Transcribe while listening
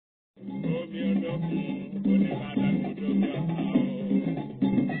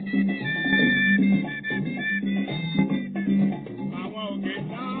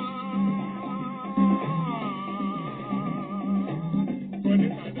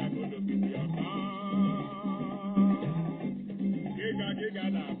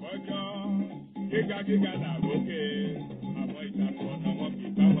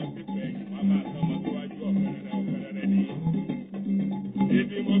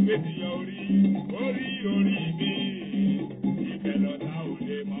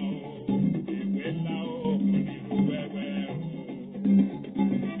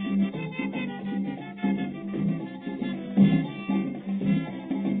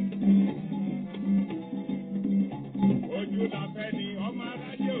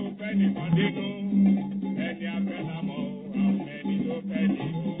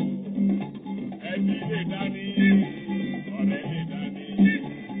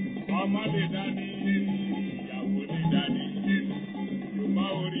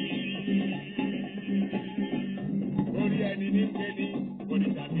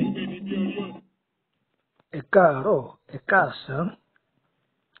Ẹ káàárọ̀, ẹ káàsán,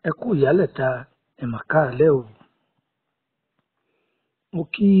 ẹ kú ìyálẹ̀ta, ẹ mà káalẹ́ o. Mo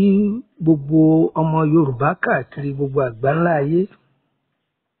kí gbogbo ọmọ Yorùbá káàkiri gbogbo àgbáńlá ayé.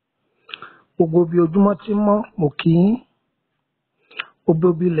 Gbogbo bí ojúmọ́ ti mọ́, mo kí yín. Gbogbo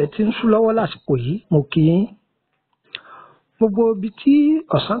bí ilẹ̀ ti ń ṣú lọ́wọ́ lásìkò yìí, mo kí yín. Gbogbo ibi tí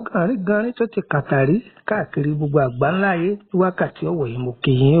ọ̀sán ganrin tó ti kàtàrí káàkiri gbogbo àgbáńlá ayé ní wákàtí ọ̀wọ̀ yìí, mo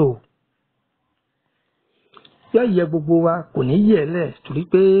kí yín o. Yóò yẹ gbogbo wa, kò ní yẹ̀ lẹ̀ torí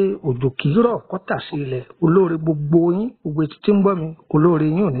pé òjò kì í rọ̀ kó tà sí ilẹ̀. Olóore gbogbo yín, gbogbo etí tí ń gbọ́ mi, olóore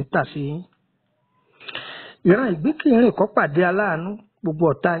yín ò ní tà sí yín. Ìran ìgbín kì í rìn kó pàdé aláàánú, gbogbo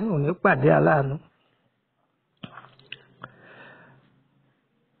ọ̀tá yín ò ní pàdé aláàánú.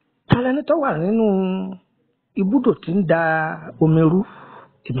 Talẹ́ni tó wà nínú ibùdó tí ń da omi rú,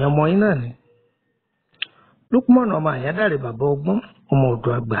 èmi ọmọ yín náà ni. Lókùmọ̀nà ọmọ àyádáre bàbá ọgbọ́n, ọmọ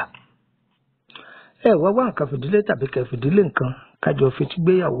ọ̀dọ̀ àgbà. Ẹ wá wá nǹkan fìdílé tàbí kẹ fìdílé nǹkan kájọ fetí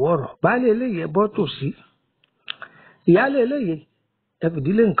gbéyàwó ọ̀rọ̀. Baálé eléyìí ẹ bọ́ tòsí. Ìyálé eléyìí ẹ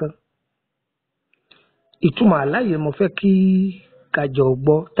fìdílé nǹkan. Ìtumọ̀ àláyé mo fẹ́ kí kájọ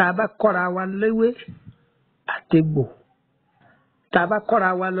gbọ́. Tá a bá kọ́ra wa léwé àtegbò, tá a bá kọ́ra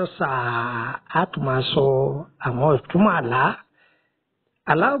wa lọ sàá, á tún máa sọ àwọn ìtumọ̀ àlá.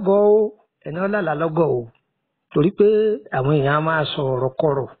 Àlá ọgọ́ o, ẹni ọlọ́lá lọ́gọ́ o. Torí pé àwọn èèyàn máa sọ ọ̀rọ̀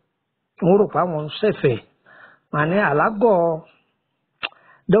kọ̀rọ̀. Wọ́n rò pé àwọn ṣẹ̀fẹ̀. Màá ní àlágọ̀,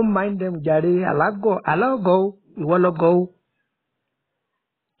 don't mind them jàre, àlágọ̀ o, ìwọ lọ́gọ̀ o.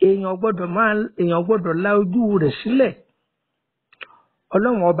 Èèyàn gbọ́dọ̀ la ojú rẹ̀ sílẹ̀.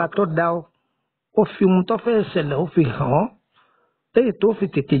 Ọlọ́run ọba tó dá ọ, ó fi ohun tó fẹ́ ṣẹlẹ̀ ó fi hàn án. Lẹ́yìn tó fi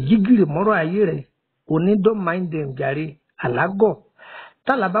tètè jígìrì mọ́rọ̀ ayé rẹ̀, kò ní don't mind them jàre, àlágọ̀.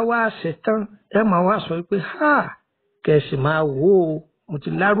 Tálàbá wá ṣẹ̀ tán, ẹ máa wá sọ pé kẹ̀sì máa wò ó. Mo ti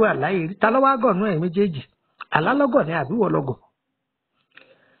lárú àláyé rí. Ta ló wá gọ̀nú ẹ̀ méjèèjì? Àlá lọ́gọ̀ ni àbí wọ́ lọ́gọ̀?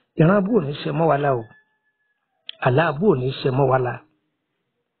 Ìran abú ò ní ṣe mọ́ wa la o. Àlá abú ò ní ṣe mọ́ wa la.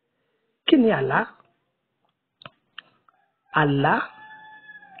 Kí ni àlá? Àlá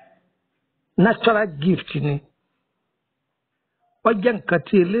natural gift ni. Ó jẹ́ nǹkan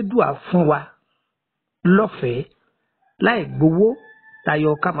tí Elédùà fún wa lọ́fẹ̀ẹ́ láì gbowó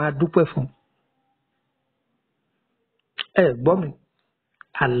tayọ ká máa dúpẹ́ fún. Ẹ gbọ́ mi.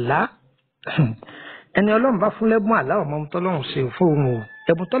 Àlá ẹni Ọlọ́run bá fún lẹ́bùn àlá ọmọ tọ́lọ́run ṣe fún òun o.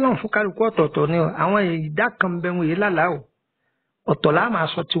 Ẹ̀bùn tọ́lọ́run fún kálukú ọ̀tọ̀ọ̀tọ̀ ni o. Àwọn ìdá kan bẹ wọn yìí lálàá o. Ọ̀tọ̀ la máa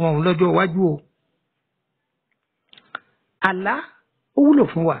sọ tiwọn lọ́jọ́ iwájú o. Àlá ó wúlò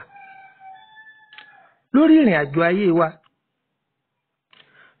fún wa lórí ìrìn àjò ayé wa,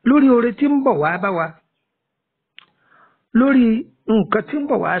 lórí oore tí ń bọ̀ wá bá wa, lórí nǹkan tí ń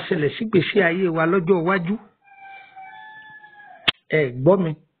bọ̀ wá ṣẹlẹ̀ sígbésí ayé wa lọ́jọ́ iwájú. Ẹ gbọ́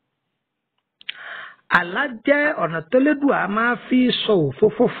mi. Àlá jẹ́ ọ̀nà tẹ́lẹ́dùà máa fi sọ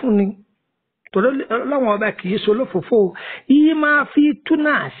òfófó fún ni. Torí Ọlọ́run ọba kì í sọ lófófó. Yìí máa fi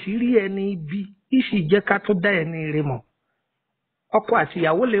túnà àṣírí ẹni ibi. Ìsì jẹ́ ká tó dá ẹni rẹ̀ mọ̀. Ọkọ àti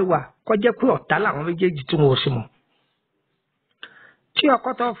ìyàwó lè wà kó jẹ́ pé ọ̀tá làwọn méjèèjì tí wọn ò sì mọ̀. Tí ọkọ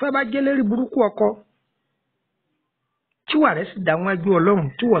tó fẹ́ bá jẹ́ lérí burúkú ọkọ, tí wà rẹ̀ sì dá wájú Ọlọ́run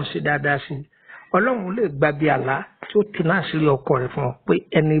tí wọ́n ṣe dáadáa sí i, Ọlọ́run lè gba bí àlá tí ó túnà àṣírí ọkọ rẹ̀ fún ọ pé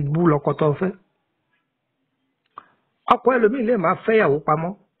ẹni bú lọkọ tó fẹ́. Ọkọ ẹlòmíì lè máa fẹ́ ìyàwó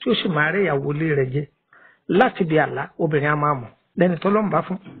pamọ́ tí ó sì máa rẹ́ ìyàwó ilé rẹ̀ jẹ. Láti bí àlá obìnrin á máa mọ̀ lẹ́ni tó lọ́n bá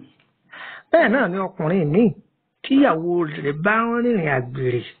fún. Bẹ́ẹ̀ náà ni ọkùnrin míì tí ìyàwó rẹ̀ bá ń rìnrìn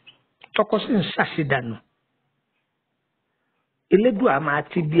àgbèrè tọkọ sì ń ṣàṣedànù. Elédùà máa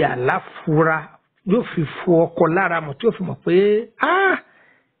ti di àláfura yóò fi fo ọkọ lára mọ̀ tí yóò fi mọ̀ pé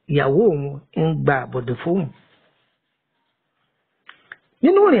ìyàwó òun ń gba àbọ̀dè fóun.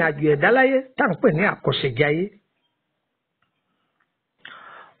 Nínú ìrìn àjò ẹ̀dá láyé tá à ń pè ní àkọsẹ̀jayé,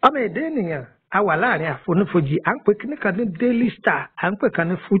 ọmọ ẹ̀dá ènìyàn a wà láàrin àfonífojì, à ń pè kíní kan ní daily star, à ń pè kan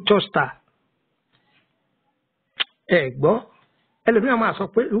ní future star. Ẹ gbọ́ ẹlòmíràn máa sọ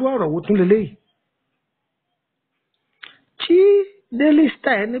pé irú ọ̀rọ̀ wo tún leléyìí? Tí daily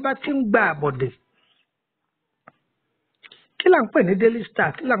star ẹni bá ti ń gba àbọ̀dè, kí là ń pè ní daily star,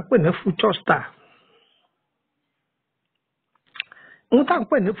 kí là ń pè ní future star? Ohun tá à ń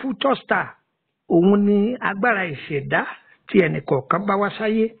pè ní future star òun ni agbára ìṣẹ̀dá tí ẹnìkọ̀ọ̀kan bá wá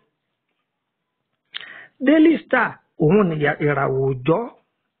sáyé. Daily star òun ni ìràwọ̀ òòjọ́.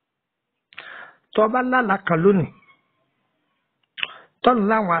 Tó bá lálàá kan lónìí, tọ́nù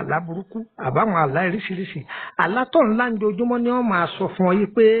láwọn àlá burúkú àbáwọn àlá oríṣiríṣi, àlá tọ́nù ńlá ń dojúmọ́ ni wọ́n máa sọ fún ọ yí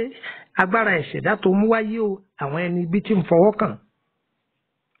pé agbára ìṣẹ̀dá tó mú wáyé o, àwọn ẹni ibi tí ń fọwọ́ kàn.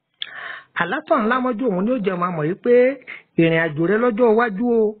 Àlá tọ́nù ńlá mọ́jú òun ni ó jẹ́ máa mọ̀ yí pé ìrìn àjò rẹ lọ́jọ́ iwájú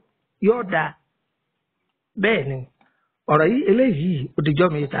o yóò dáa. Bẹ́ẹ̀ ni ọ̀rọ̀ yìí eléyìí òdìjọ́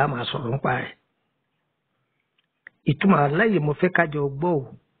mi tá a máa sọ̀rọ̀ nípa rẹ̀. Ìtumọ̀ aláyè mo fẹ́ kájọ gbọ́ o.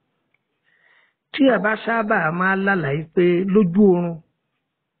 Tí ẹ bá sábà máa lálàá pé lójú oorun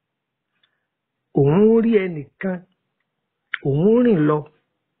òun rí ẹnìkan, òun rìn lọ,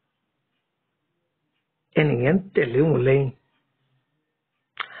 ẹnìyẹn ń tẹ̀lé òun lẹ́yìn,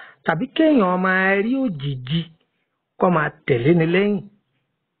 tàbí kéèyàn máa rí òjìji kó máa tẹ̀lé ni lẹ́yìn.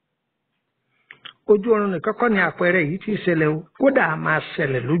 Ojú oorun nìkan kọ́ ni àpẹẹrẹ yìí ti ṣẹlẹ̀ o, kódà a máa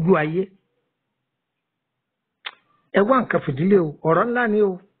ṣẹlẹ̀ lójú ayé. Ẹ wá nǹkan fìdílé o, ọ̀rọ̀ ńlá ni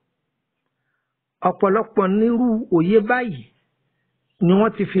o. Ọ̀pọ̀lọpọ̀ nírú òye báyìí ni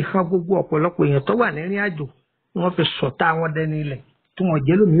wọ́n ti fi hàn gbogbo ọ̀pọ̀lọpọ̀ èèyàn tó wà nírìn àjò, ni wọ́n fi sọ̀tá wọn dẹni ilẹ̀ tí wọ́n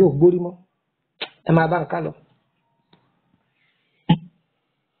jẹ́ lómi ò gbórí mọ́. Ẹ máa bá ń ká lọ.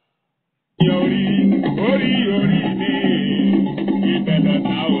 Orí ni ìbẹ̀lẹ̀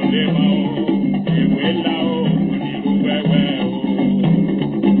ta ò lè mọ̀ o, ìwé ńlá o, onírú wẹ́wẹ́ o.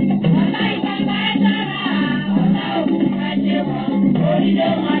 Ọlá ìgbàgbọ́ ẹ dára, ọlá òkú ẹ ṣe wọ̀, orí ló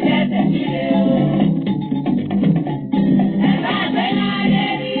mọ tẹ́tẹ̀ nílé o. Ẹ bá gbé láyé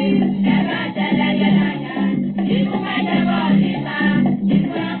rí, ẹ bá tẹ̀lé yẹ láyà, ikú mẹ́jẹ bọ̀ níta,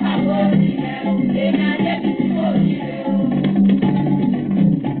 ikú ẹ̀ pàbó nílẹ̀ o, èmi àjẹ́ tuntun kò nílé o.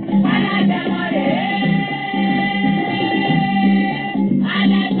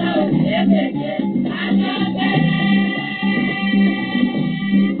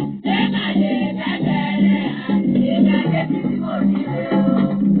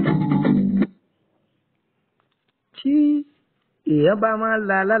 Tí èèyàn bá máa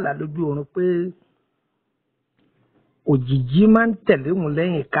la alálàá lójú oorun pé òjìji máa ń tẹ̀lé òun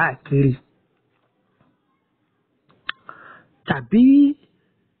lẹ́yìn káàkiri, tàbí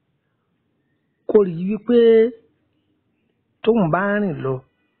kó rí wípé tóun bá rìn lọ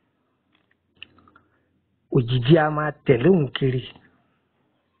òjìji a máa tẹ̀lé òun kiri.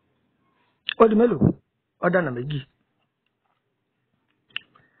 Ó di mélòó? Ó dọ̀nà méjì.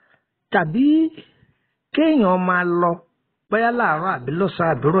 Tàbí kéèyàn máa lọ bóyá láàárọ̀ àbí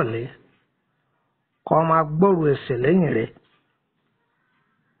lọ́sàn-án àbí rọ̀lẹ́ kó máa gbọ́rù ẹsẹ̀ lẹ́yìn rẹ̀.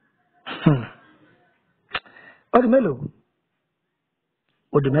 Ó di mélòó?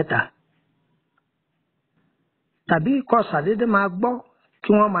 Ó di mẹ́ta. Tàbí kó ṣàdédé máa gbọ́ kí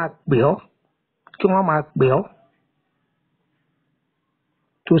wọ́n máa pè ọ́, kí wọ́n máa pè ọ́,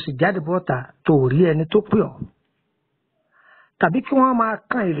 tó sì jáde bọ́ta tó rí ẹni tó pè ọ́. Tàbí kí wọ́n máa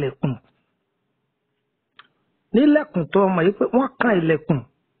kàn ilẹ̀kùn, nílẹ̀kùn tó mọ̀ yí pé wọ́n kàn ilẹ̀kùn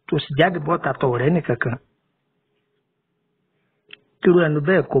tó sì jáde bọ́ta tó rẹ́ nìkankan. Kírú ẹnu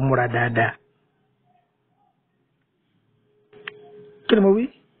bẹ́ẹ̀ kó múra dáadáa. Kí ni mo wí?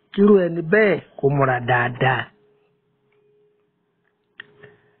 Kírú ẹni bẹ́ẹ̀ kó múra dáadáa.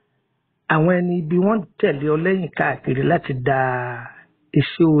 Àwọn ẹni ibi wọ́n tẹ̀lé ọ lẹ́yìn káàkiri láti da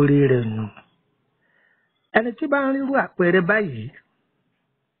iṣẹ́ orí rẹ̀ nù. Ẹni tí bá ń rírú àpẹẹrẹ báyìí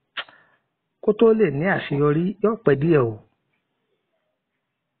kó tó lè ní àṣeyọrí yóò pẹ́ díẹ̀ o,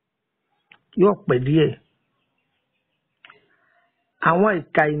 yóò pẹ́ díẹ̀. Àwọn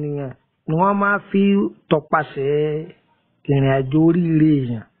ìka ènìyàn ni wọ́n máa fi tọpasẹ̀ ìrìn àjò oríire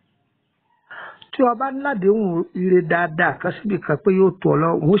èèyàn. Tí o bá ní ládéhùn ire dáadáa kan síbi kan pé yóò tó ọ lọ,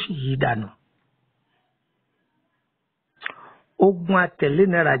 wọ́n sì yí dànù. Ogun àtẹ̀lé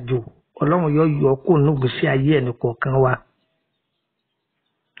náírà jò Ọlọ́run yóò yọ kó nínú ìgbésí ayé ẹnì kọ̀ọ̀kan wa.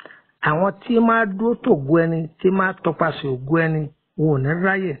 Àwọn tí máa dúró tògo ẹni, tí máa tọpasẹ̀ ògo ẹni, wọn ò ní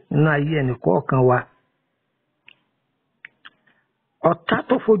ráyè nínú ayé ẹnì kọ̀ọ̀kan wa. ọ̀tá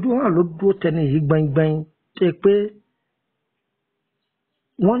tó fojú hàn ló dúró tẹni yìí gbẹngbẹng tó yẹ pé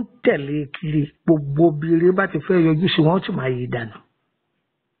wọ́n ń tẹ̀lé kiri gbogbo bire bá ti fẹ́ yọjú sí wọn ó sì máa yí dànù.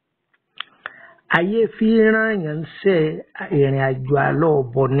 ayé fi rán yàn ń ṣe ìrìn àjò àlọ́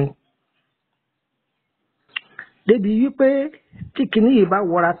ọ̀bọ ni débi wípé tí kinní yìí bá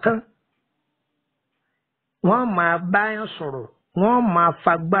wọra tán wọ́n máa bá yàn sọ̀rọ̀ wọ́n máa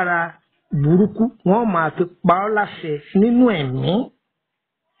fagbára burúkú wọ́n máa fi pa ọ́ láṣẹ nínú ẹ̀mí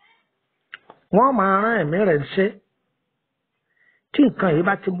wọ́n máa rán ẹ̀mí rẹ̀ ṣẹ́ tí nǹkan yìí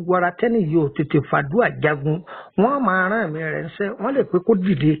bá ti wọra tẹ́nì yìí ò tètè fàdúrà jagun wọ́n máa rán ẹ̀mí rẹ̀ ṣẹ́ wọ́n lè pé kó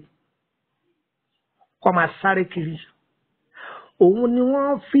dìde kó máa sáré kiri òun ni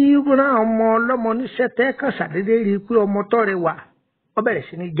wọ́n fi rán ọmọ ọlọ́mọ níṣẹ́ tẹ́ẹ̀kan ṣàdédé rí i pé ọmọ tó rẹwà ó bẹ̀rẹ̀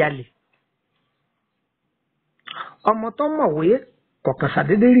sí ní jalè ọmọ tó mọ̀wé kọ̀ọ̀kan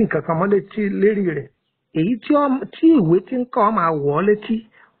ṣàdédé rí nǹkan kan mọ́ lérí rẹ̀ èyí tí ìwé tí ń kọ́ máa wọ̀ ọ́ létí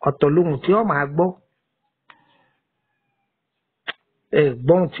ọ̀tọ̀ lóhùn tí ó máa gbọ́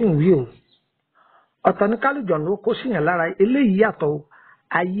gbọ́n tí ń wí o ọ̀tọ̀ ní kálùjọ̀ ló kó síyàn lára eléyìí yàtọ̀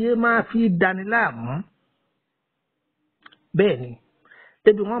ayé máa fi dani láàmú bẹ́ẹ̀ ni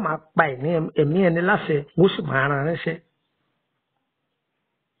débi wọ́n máa pa ẹ̀mí ẹni láṣẹ wọ́n sì máa ran ránṣẹ́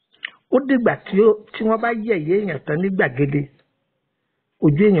ó dìgbà tí wọ́n bá yẹ̀yẹ́ èèyàn tán ní gbàgede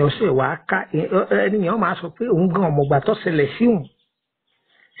ojú èèyàn sì wá ká ènìyàn máa sọ pé òun gan ọmọgbà tó ṣẹlẹ̀ sí òun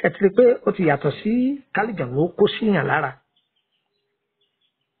ṣètìlẹ pé ó ti yàtọ̀ sí kálíjà ló kó síyàn lára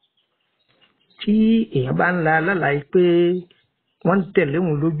tí èèyàn bá ń la lálàyé pé wọ́n ń tẹ̀lé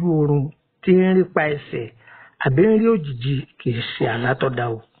òun lójú oorun tí ń rí pa ẹsẹ̀ àbí ń rí òjijì kì í ṣe àlá tó dá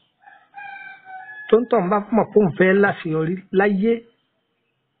o tó ń tọ̀ ń bá mọ̀ pé òun fẹ́ láṣeyọrí láyé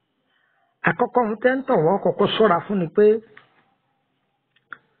àkọ́kọ́ ohun tẹ́ ń tọ̀ wọ́n kọ́kọ́ ṣọ́ra fún ni pé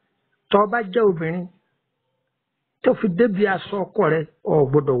tọ́ bá jẹ́ obìnrin tó fi débi aṣọ ọkọ rẹ ò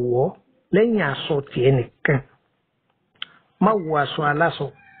gbọ́dọ̀ wọ̀ lẹ́yìn aṣọ tiẹ̀ nìkan má wọ aṣọ aláṣọ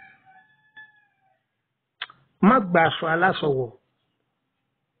má gba aṣọ aláṣọ wọ̀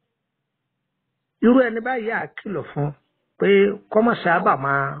irú ẹni báyìí àkìlọ̀ fún pé kọ́mọ̀ sábà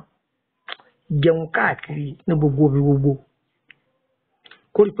máa jẹun káàkiri ní gbogbo ibi gbogbo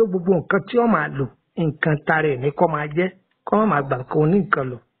kó rí pé gbogbo nǹkan tí ó máa lò nǹkan tara ẹ̀ ní kó máa jẹ́ kó máa gbà nǹkan oní nǹkan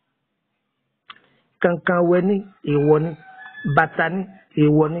lọ kankan wẹ ní èèwọ̀ ni bàtà ní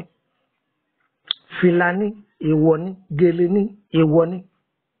èèwọ̀ ni fìlà ní èèwọ̀ ni gèlè ní èèwọ̀ ni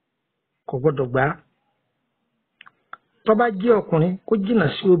kò gbọdọ̀ gbà á tó bá jẹ́ ọkùnrin kó jìnnà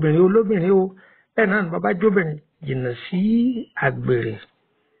sí obìnrin olóbìnrin o bẹ́ẹ̀ náà ni bàbá jóbìnrin jìnnà sí àgbèrè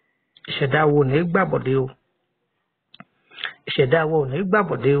ìṣẹ̀dá wo ní gbàbọ̀dé o ìṣẹ̀dá wo ní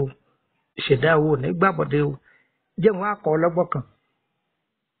gbàbọ̀dé o ìṣẹ̀dá wo ní gbàbọ̀dé o jẹ́ wọn akọ ọlọ́gbọ́n kan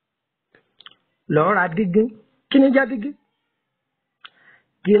lọ́ọ́ ra dígí kí ni já dígí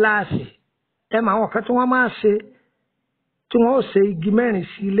gíláàsì ẹ máa wọn kan tí wọ́n máa ṣe tí wọ́n ó ṣe igi mẹ́rin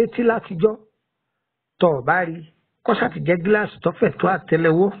sí létí látijọ́ tó o bá rí kọ́sà ti jẹ́ gíláàsì tó fẹ̀ tó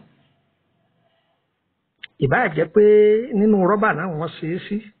àtẹ́lẹwọ́ ìbáà jẹ́ pé nínú rọ́bà náà wọ́n ṣe é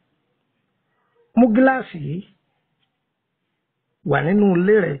sí mú gíláàsì yìí wà nínú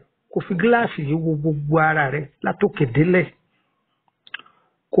ilé rẹ̀ kó fi gíláàsì yìí wo gbogbo ara rẹ̀ látòkè délẹ̀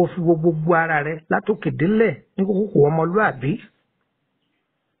kó fi wo gbogbo ara rẹ̀ látòkè délẹ̀ ní kókó ọmọlúàbí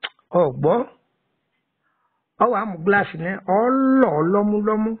ọgbọ́ ọwọ́ àmú gíláàsì náà ọlọ́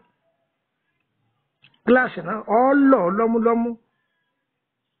lọ́múlọ́mú gíláàsì náà ọlọ́ lọ́múlọ́mú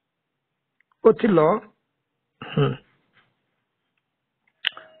ó ti lọ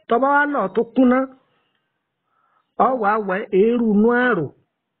tọba wa lọ tó kúnná ọwọ́ àwọ̀ eérú inú àrò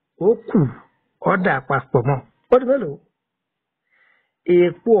ó kù ọ̀dà papọ̀ mọ́ ó di mélòó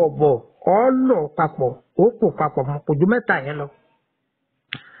èèpo ọ̀bọ̀ ọlọ́ papọ̀ ó kù papọ̀ mọ́ kò ju mẹ́ta yẹn lọ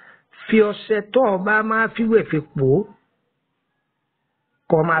fi ọṣẹ tó o bá máa fi wẹ̀ fi pò ó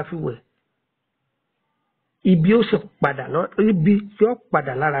kọ́ máa fi wẹ̀ ibi ó sì padà lọ ibi yóò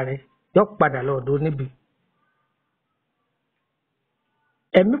padà lára rẹ yóò padà lọ́dọ̀ níbi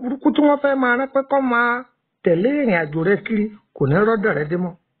ẹ̀mí burúkú tí wọ́n fẹ́ máa rán pé kọ́ máa tẹ̀lé ìrìn àjò rẹ kiri kò ní rọ́dọ̀ rẹ dé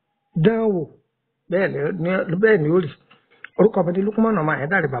mọ́ dán wò bẹ́ẹ̀ ni ó rí orúkọ mi ní Lukumanu ọmọ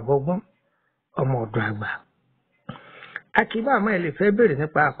Ayédáre bàbá ọgbọ́n ọmọ ọ̀dọ̀ àgbà akíbá àmọ́ ẹ lè fẹ́ béèrè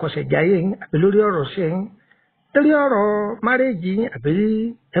nípa àkọsẹ̀jáyé yín àbí lórí ọ̀rọ̀ ṣẹ́ yín lórí ọ̀rọ̀ márẹ́jì yín àbí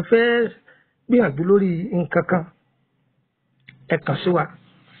ẹ fẹ́ gbìyànjú lórí nǹkan kan ẹ kàn sí wa.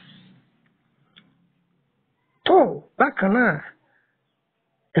 tó bákan náà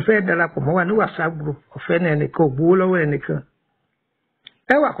ẹ fẹ́ darapọ̀ mọ́ wa ní WhatsApp group ọ̀fẹ́ ní ẹnìkan ògbówó lọ́wọ́ ẹnìkan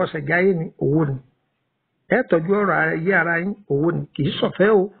ẹ wà àkọsẹ̀jáyé ní owó ni ẹ tọ́jú ọ̀rọ̀ ayé ara yín owó ni kì í ṣọ̀fẹ́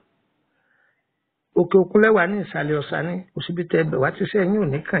o òkè òkun lẹ́wà ní ìsàlẹ̀ ọ̀sà ní òsibí tẹ ẹbẹ̀ wá ti sẹ́yìn ò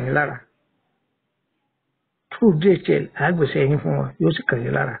ní kàn yín lára through DHL àgbèsè ẹ̀yìn fún wọn yóò sì kàn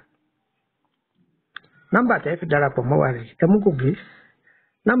yín lára. nọ́mbà tẹ́ fi darapọ̀ mọ́ wa rè ẹ mú gògé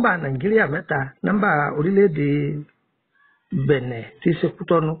nọ́mbà Nàìjíríà 3 nọ́mbà orílẹ̀-èdè Bẹ̀nẹ̀ tí í ṣe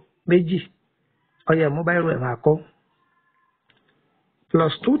Kútọ́nù 2 ọyẹ mobile rẹ̀ máa kọ́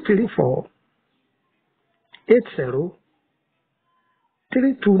 +234 80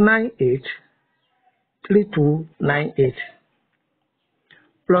 3298 3298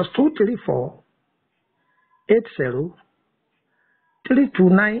 +234 80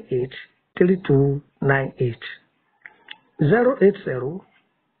 3298 3298 080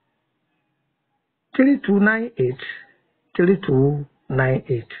 3298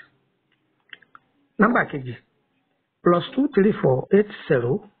 3298 nọ́mbà kejì +234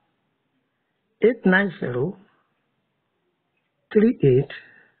 80 890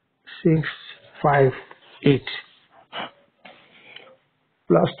 38658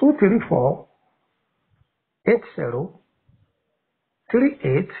 +234 80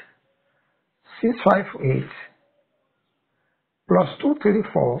 38658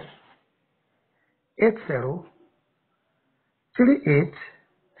 +234 80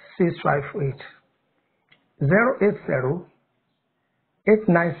 38658 080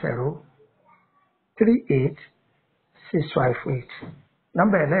 890 38658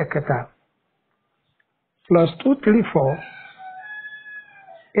 nọ́mbà ẹlẹ́ẹ̀kẹta +234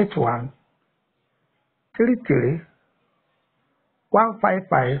 81 33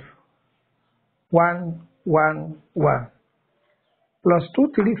 155 111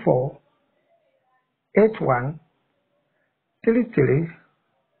 +234 81 33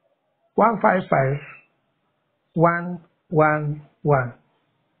 155 111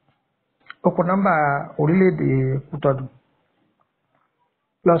 okùn nọ́mbà orílẹ̀-èdè Kútọ́nù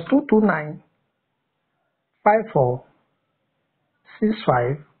 +229 54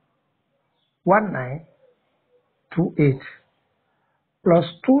 65 19 28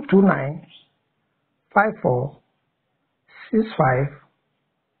 +229 54 65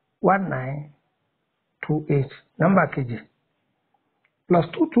 19 28 nọ́mbà kejì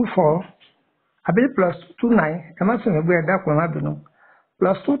 +224 àbí +229 ẹ má sìn gbé ẹ dákun ẹ má bínú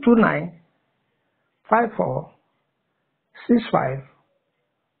 +229 54 65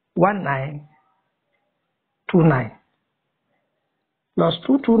 19 29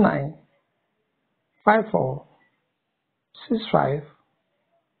 +229 54 65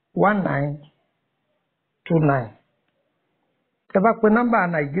 19 29 ẹ bá pe nọ́mbà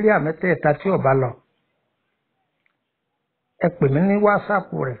Nàìjíríà mẹ́tẹ̀ẹ̀ta tí ó bá lọ ẹ pè mí ní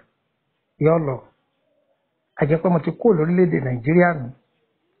wásaàpù rẹ̀ yọ lọ àjẹpẹ́ mo ti kó lórílẹ̀-èdè Nàìjíríà nù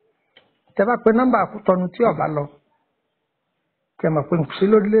tẹ bá pe nọ́mbà Kútọ́nù tí ó bá lọ tẹ mọ̀ pé nkùsí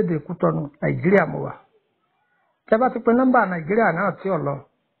lórílẹ̀-èdè Kútọ́nù Nàìjíríà mo wà tẹ bá ti pe nọ́mbà Nàìjíríà náà tí ó lọ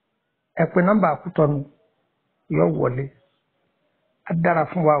ẹ pe nọ́mbà Kútọ́nù yọ wọlé á dára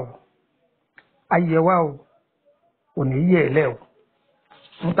fún wa o ayé wa o kò ní yẹ ẹ lẹ o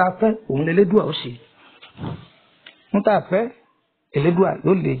ń ta fẹ́ òun lélẹ́dùà ó ṣe ń ta fẹ́ Elédùà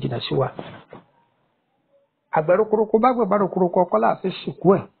yóò lè jìnnà sí wa àgbẹ̀rúkúrúkú bá gbẹ̀ bárúkúrúkú ọkọ́ láàfi sìnkú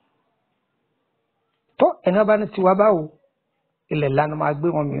ẹ̀ tó ẹni ọba ní tiwa báwo ilẹ̀ lanu máa gbé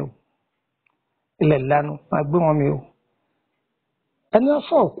wọn mi o ilẹ̀ lanu máa gbé wọn mi o ẹni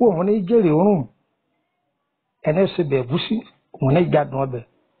ọsọ òkú òun ní jèrè Orun ẹni ọsẹ bẹ̀ ẹ̀gúsí òun ní ìjàdùn ọbẹ̀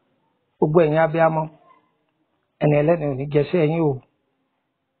gbogbo ẹ̀yin abiyamọ ẹni ẹlẹ́ni ò ní jẹsẹ́ ẹ̀yin o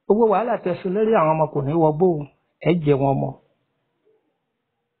gbogbo wàhálà tẹ̀sí lórí àwọn ọmọ kò ní wọgbó ẹ jẹ wọn mọ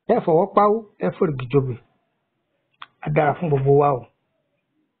ẹ fọwọ́ páwó ẹ fòrò gìjọbẹ á dára fún gbogbo wa o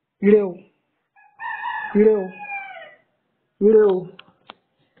ire o ire o ire o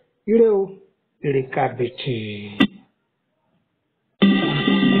ire o ire kábẹ̀tì.